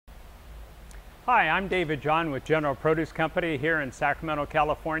Hi, I'm David John with General Produce Company here in Sacramento,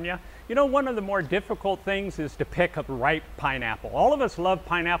 California. You know, one of the more difficult things is to pick a ripe pineapple. All of us love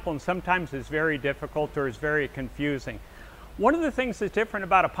pineapple, and sometimes it's very difficult or it's very confusing. One of the things that's different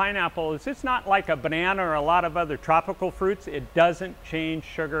about a pineapple is it's not like a banana or a lot of other tropical fruits. It doesn't change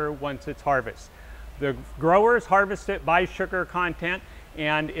sugar once it's harvested. The growers harvest it by sugar content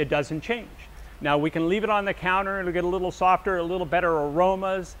and it doesn't change. Now we can leave it on the counter, it'll get a little softer, a little better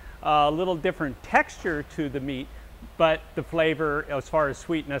aromas, a little different texture to the meat, but the flavor as far as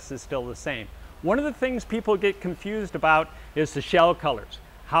sweetness is still the same. One of the things people get confused about is the shell colors.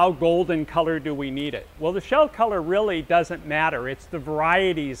 How golden color do we need it? Well, the shell color really doesn't matter. It's the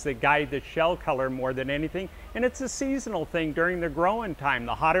varieties that guide the shell color more than anything, and it's a seasonal thing during the growing time.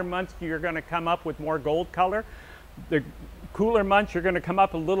 The hotter months, you're going to come up with more gold color. The cooler months, you're going to come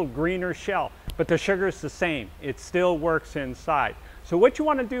up a little greener shell, but the sugar's the same. It still works inside. So what you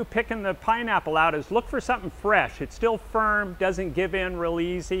want to do picking the pineapple out is look for something fresh. It's still firm, doesn't give in real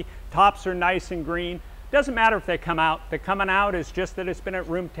easy. Tops are nice and green. Doesn't matter if they come out. The coming out is just that it's been at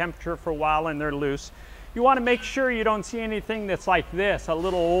room temperature for a while and they're loose. You want to make sure you don't see anything that's like this, a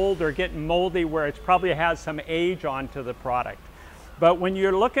little old or getting moldy where it probably has some age onto the product. But when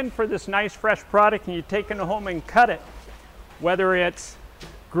you're looking for this nice fresh product and you take it home and cut it, whether it's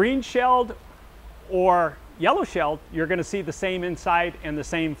green shelled or yellow shelled, you're going to see the same inside and the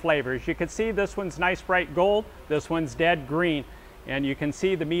same flavors. You can see this one's nice bright gold, this one's dead green, and you can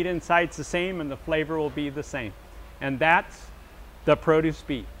see the meat inside's the same and the flavor will be the same. And that's the Produce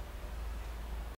Beat.